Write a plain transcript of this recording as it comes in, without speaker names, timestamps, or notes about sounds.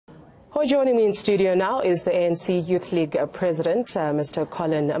Well, joining me in studio now is the ANC Youth League President, Mr.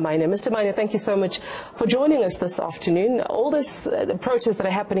 Collen Maine. Mr. Maine, thank you so much for joining us this afternoon. All this protests that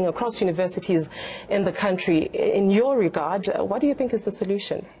are happening across universities in the country, in your regard, what do you think is the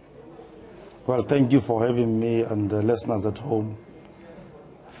solution? Well, thank you for having me and the listeners at home.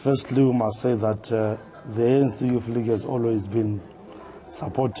 Firstly, we must say that the ANC Youth League has always been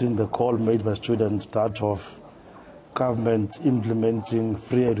supporting the call made by students that of government implementing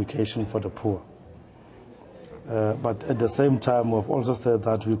free education for the poor. But at the same time, we've also said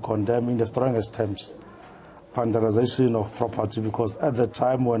that we condemn in the strongest terms vandalization of property, because at the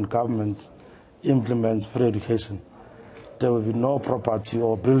time when government implements free education, there will be no property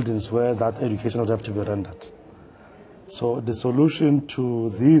or buildings where that education would have to be rendered. So the solution to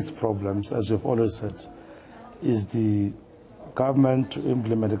these problems, as we've always said, is the government to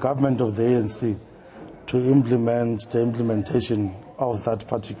implement, the government of the ANC to implement the implementation of that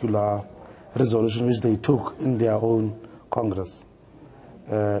particular resolution which they took in their own Congress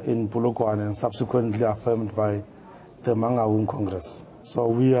in Polokwane and subsequently affirmed by the Mangaung Congress. So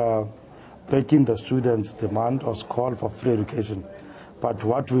we are backing the students' demand or call for free education, but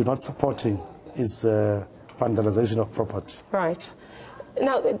what we're not supporting is vandalization of property. Right.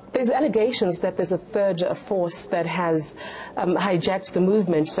 Now, there's allegations that there's a third force that has hijacked the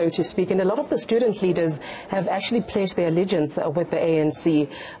movement, so to speak, and a lot of the student leaders have actually pledged their allegiance with the ANC.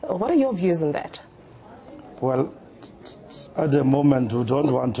 What are your views on that? Well, at the moment, we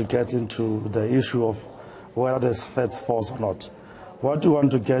don't want to get into the issue of whether there's third force or not. What we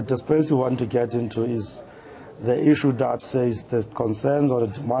want to get, the space we want to get into is the issue that says the concerns or the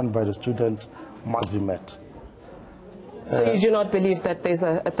demand by the student must be met. So you do not believe that there's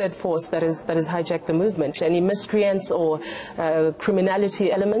a third force that has hijacked the movement? Any miscreants or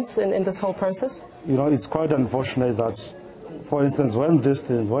criminality elements in this whole process? You know, it's quite unfortunate that, for instance, when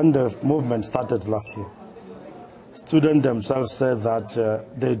the movement started last year, students themselves said that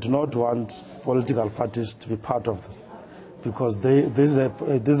they do not want political parties to be part of this, because this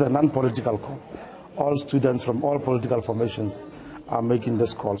is a non-political call. All students from all political formations are making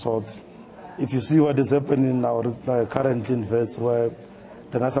this call. So if you see what is happening now currently in Wits, where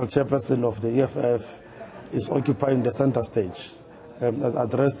the national chairperson of the EFF is occupying the center stage,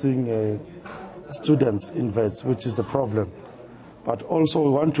 addressing students in Wits, which is a problem. But also we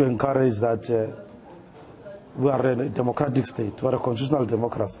want to encourage that we are in a democratic state, we are a constitutional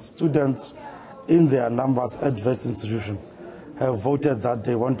democracy. Students in their numbers at Wits institution have voted that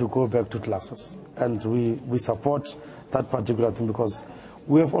they want to go back to classes. And we support that particular thing, because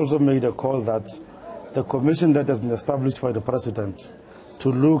we have also made a call that the commission that has been established by the president to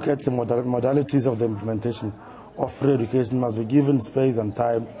look at the modalities of the implementation of free education must be given space and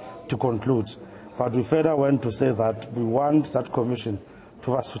time to conclude. But we further went to say that we want that commission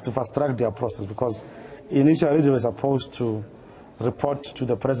to fast track their process, because initially they were supposed to report to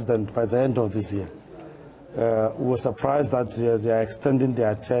the president by the end of this year. We were surprised that they are extending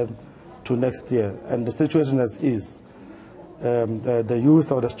their term to next year, and the situation as is, the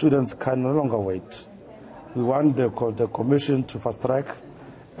youth or the students can no longer wait. We want the commission to fast track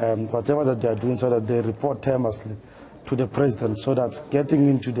whatever that they are doing, so that they report timelessly to the president, so that getting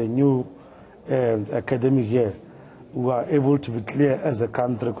into the new academic year, we are able to be clear as a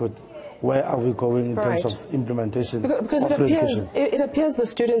country where are we going in terms of implementation because of education. It appears the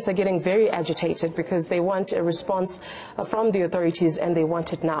students are getting very agitated because they want a response from the authorities, and they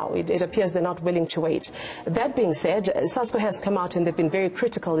want it now. It appears they're not willing to wait. That being said, SASCO has come out and they've been very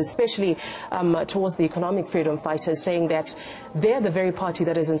critical, especially towards the economic freedom fighters, saying that they're the very party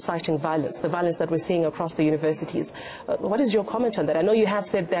that is inciting violence, the violence that we're seeing across the universities. What is your comment on that? I know you have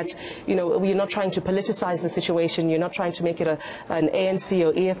said that, you know, we're not trying to politicize the situation, you're not trying to make it an ANC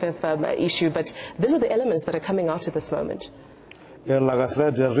or EFF issue, but these are the elements that are coming out at this moment. Yeah, like I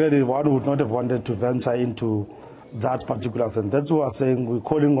said, really one would not have wanted to venture into that particular thing. That's why I'm saying we're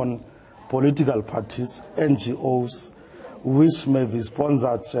calling on political parties, NGOs, which may be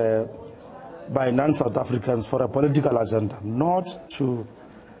sponsored by non-South Africans for a political agenda, not to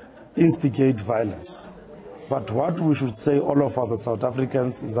instigate violence. But what we should say, all of us as South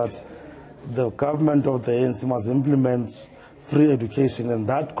Africans, is that the government of the ANC must implement free education, and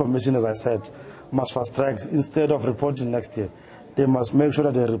that commission, as I said, must fast track. Instead of reporting next year, they must make sure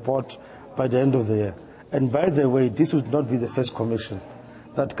that they report by the end of the year. And by the way, this would not be the first commission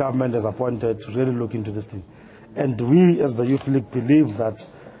that government has appointed to really look into this thing. And we, as the Youth League, believe that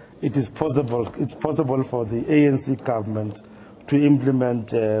it is possible. It's possible for the ANC government to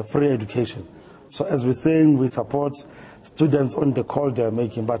implement free education. So as we're saying, we support students on the call they're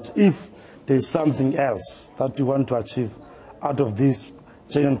making. But if there's something else that we want to achieve out of this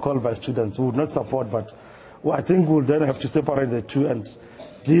genuine call by students. We would not support, but I think we'll then have to separate the two and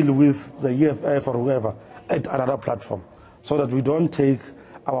deal with the EFF or whoever at another platform, so that we don't take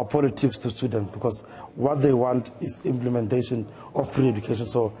our politics to students, because what they want is implementation of free education.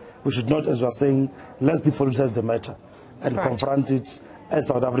 So we should not, as you are saying, let's depoliticize the matter and confront it as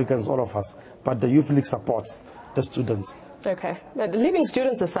South Africans, all of us. But the Youth League supports the students. Okay. But leaving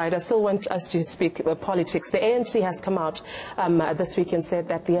students aside, I still want us to speak politics. The ANC has come out this week and said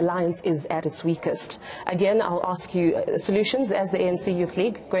that the alliance is at its weakest. Again, I'll ask you solutions as the ANC Youth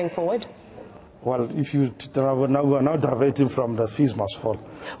League going forward. Well, if you we're now diverting from the fees must fall.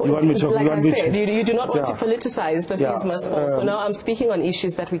 You want me to, like I said, you do not want to politicize the fees must fall. So now I'm speaking on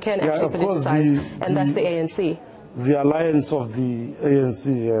issues that we can actually politicize, and that's the ANC. The alliance of the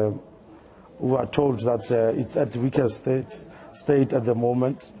ANC, we are told that it's at the weakest state at the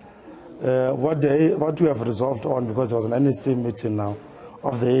moment. What we have resolved on, because there was an NEC meeting now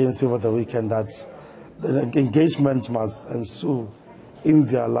of the ANC over the weekend, that the engagement must ensue in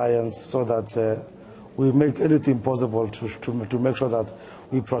the alliance, so that we make anything possible to make sure that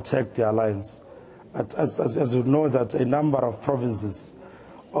we protect the alliance. As you know, that a number of provinces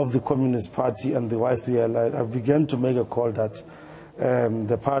of the Communist Party and the YCL have begun to make a call that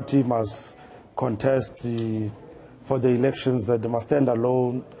the party must contest for the elections, that they must stand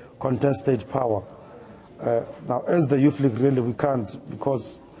alone, contest state power. Now, as the Youth League, really, we can't,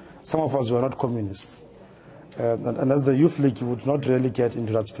 because some of us were not communists. And as the Youth League, you would not really get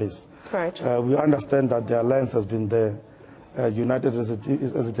into that space. Right. We understand that the alliance has been there, united as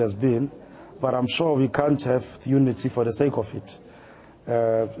it has been, but I'm sure we can't have unity for the sake of it.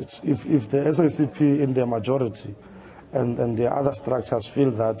 If the SACP in their majority and the other structures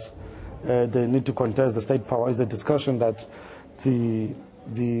feel that they need to contest the state power, is a discussion that the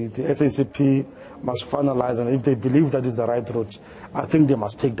SACP must finalize, and if they believe that is the right route, I think they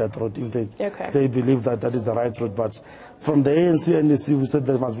must take that route if they believe that is the right route. But from the ANC and NEC, we said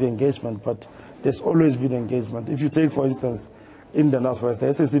there must be engagement, but there's always been engagement. If you take, for instance, in the Northwest, the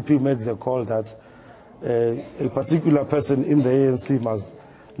SACP makes the call that a particular person in the ANC must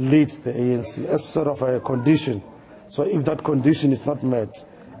lead the ANC as sort of a condition. So if that condition is not met,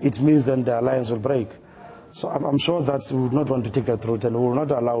 it means then the alliance will break. So I'm sure that we would not want to take that route, and we will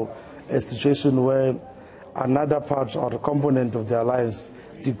not allow a situation where another part or component of the alliance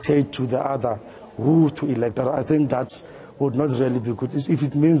dictate to the other who to elect. I think that would not really be good. If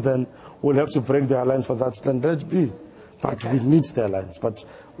it means then we'll have to break the alliance for that, then let it be. But we need the alliance. But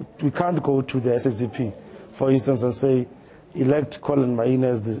we can't go to the SACP, for instance, and say, elect Collen Maine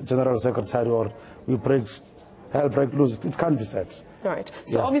as the General Secretary, or we break loose. It can't be said. Right.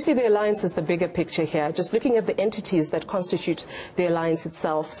 So obviously the alliance is the bigger picture here. Just looking at the entities that constitute the alliance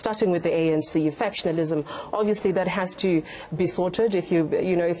itself, starting with the ANC, factionalism, obviously that has to be sorted if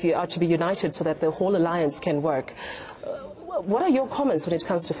you are to be united so that the whole alliance can work. What are your comments when it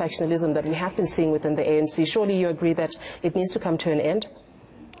comes to factionalism that we have been seeing within the ANC? Surely you agree that it needs to come to an end?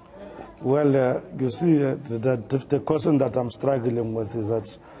 Well, you see, the question that I'm struggling with is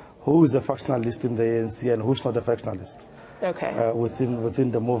that who is a factionalist in the ANC and who's not a factionalist? Okay. Within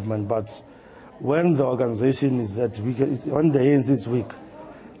the movement. But when the organization is when the ANC is weak,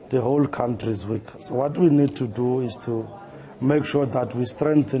 the whole country is weak. So what we need to do is to make sure that we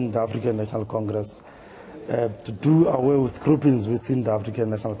strengthen the African National Congress, to do away with groupings within the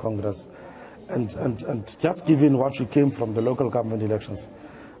African National Congress, and just given what we came from the local government elections,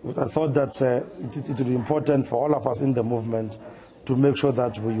 I thought that it would be important for all of us in the movement to make sure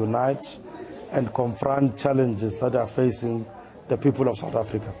that we unite and confront challenges that are facing the people of South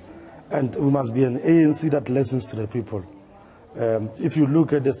Africa. And we must be an ANC that listens to the people. If you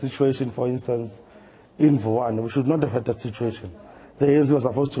look at the situation, for instance, in Vuan, we should not have had that situation. The ANC was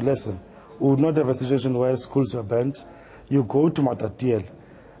supposed to listen. We would not have a situation where schools were banned. You go to Matatiele,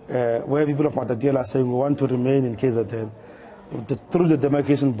 where people of Matatiele are saying we want to remain in KZN. Through the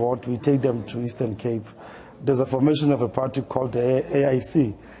demarcation board, we take them to Eastern Cape. There's a formation of a party called the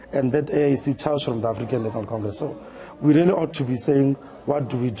AIC, and that AIC charged from the African National Congress. So we really ought to be saying, what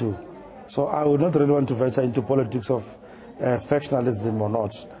do we do? So I would not really want to venture into politics of factionalism or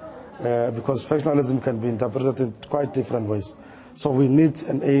not, because factionalism can be interpreted in quite different ways. So we need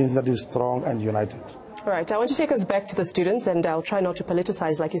an ANC that is strong and united. All right, I want to take us back to the students, and I'll try not to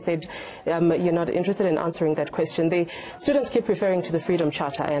politicize. Like you said, you're not interested in answering that question. The students keep referring to the Freedom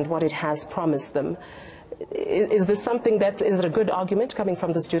Charter and what it has promised them. Is this something that is a good argument coming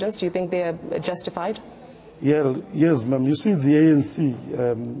from the students? Do you think they're justified? Yeah, yes, ma'am. You see, the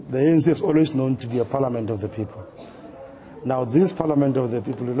ANC is always known to be a parliament of the people. Now, this parliament of the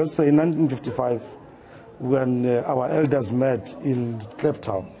people, let's say in 1955, when our elders met in Cape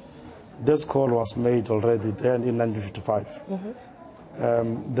Town, this call was made already then in 1955.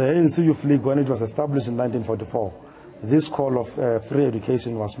 The ANC Youth League, when it was established in 1944, this call of free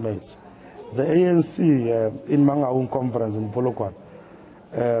education was made. The ANC in Mangaung conference in Polokwane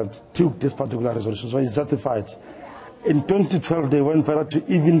took this particular resolution, so it's justified. In 2012, they went further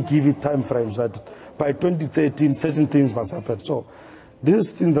to even give it time frames that by 2013, certain things must happen. So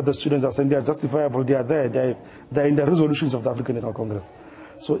these things that the students are saying, they are justifiable, they are there, they are in the resolutions of the African National Congress.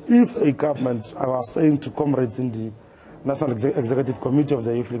 So if a government, I was saying to comrades in the National Executive Committee of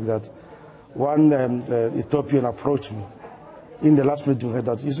the Youth League that one Ethiopian approached me in the last meeting,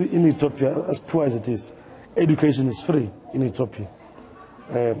 that you see, in Ethiopia, as poor as it is, education is free in Ethiopia.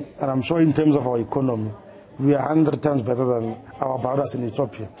 And I'm sure in terms of our economy, we are 100 times better than our brothers in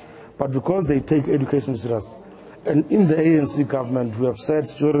Ethiopia. But because they take education serious, and in the ANC government, we have said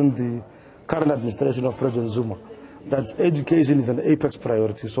during the current administration of President Zuma that education is an apex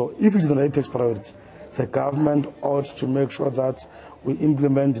priority. So if it is an apex priority, the government ought to make sure that we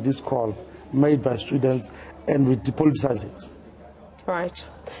implement this call made by students and we depoliticize it. Right.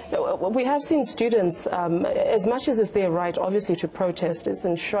 We have seen students, as much as it's their right, obviously, to protest, it's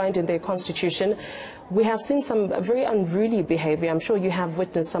enshrined in their constitution. We have seen some very unruly behavior. I'm sure you have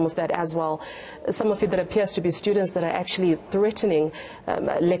witnessed some of that as well. Some of it that appears to be students that are actually threatening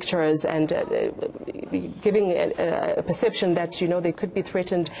lecturers and giving a perception that, you know, they could be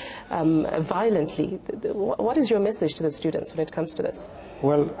threatened violently. What is your message to the students when it comes to this?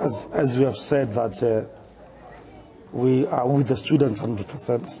 Well, as we have said that we are with the students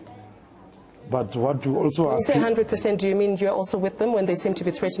 100%. But what you also when you say 100%, do you mean you're also with them when they seem to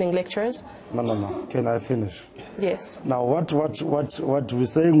be threatening lecturers? No. Can I finish? Yes. Now, what we're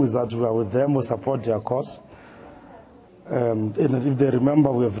saying is that we are with them, we support their cause. And if they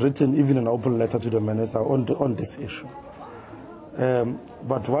remember, we have written even an open letter to the minister on this issue.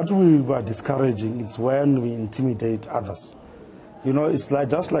 But what we were discouraging is when we intimidate others. You know, it's like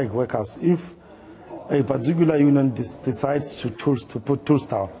just like workers. If a particular union decides to put tools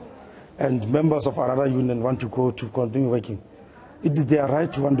down, and members of another union want to go to continue working, it is their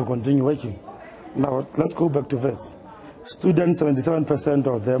right to want to continue working. Now, let's go back to this. Students, 77%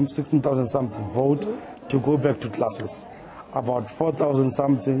 of them, 16,000 something, vote to go back to classes. About 4,000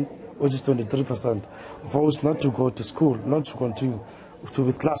 something, which is 23%, votes not to go to school, not to continue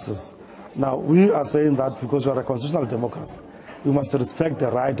with classes. Now, we are saying that because we are a constitutional democracy, we must respect the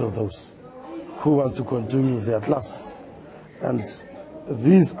right of those who want to continue with their classes. And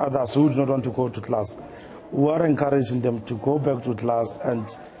these others who do not want to go to class, we are encouraging them to go back to class, and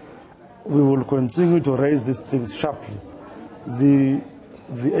we will continue to raise these things sharply. The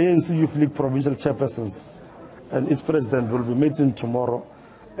ANC Youth League provincial chairpersons and its president will be meeting tomorrow,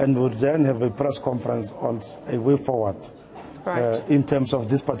 and will then have a press conference on a way forward in terms of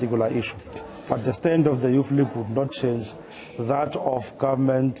this particular issue. But the stand of the Youth League would not change that of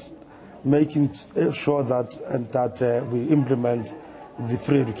government making sure that we implement the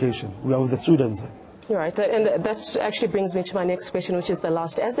free education. We are with the students. Right, and that actually brings me to my next question, which is the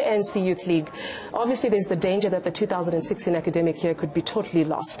last. As the ANC Youth League, obviously there's the danger that the 2016 academic year could be totally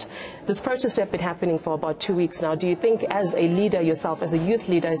lost. This protest has been happening for about 2 weeks now. Do you think, as a leader yourself, as a youth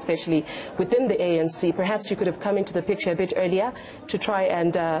leader especially within the ANC, perhaps you could have come into the picture a bit earlier to try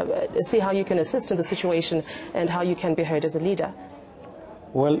and see how you can assist in the situation and how you can be heard as a leader?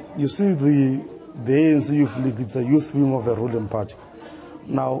 Well, you see, the ANC Youth League, it's a youth wing of the ruling party.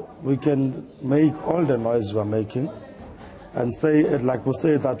 Now, we can make all the noise we are making and say, like we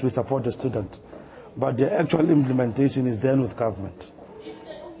say, that we support the student, but the actual implementation is done with government.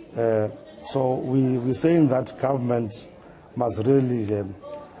 So we're saying that government must really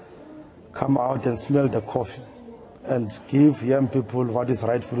come out and smell the coffee and give young people what is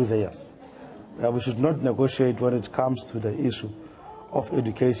rightfully theirs. We should not negotiate when it comes to the issue of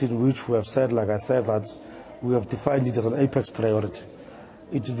education, which we have said, like I said, that we have defined it as an apex priority.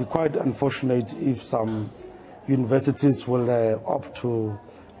 It would be quite unfortunate if some universities will opt to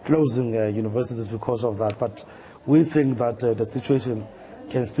closing universities because of that. But we think that the situation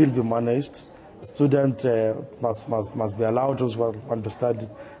can still be managed. Students must be allowed, those who want to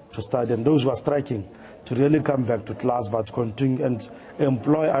study, and those who are striking to really come back to class, but continue and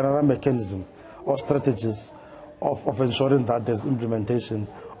employ another mechanism or strategies of ensuring that there's implementation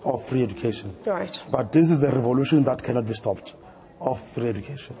of free education. Right. But this is a revolution that cannot be stopped, of free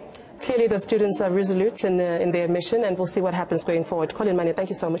education. Clearly the students are resolute in their mission, and we'll see what happens going forward. Collen Maine, thank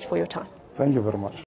you so much for your time. Thank you very much.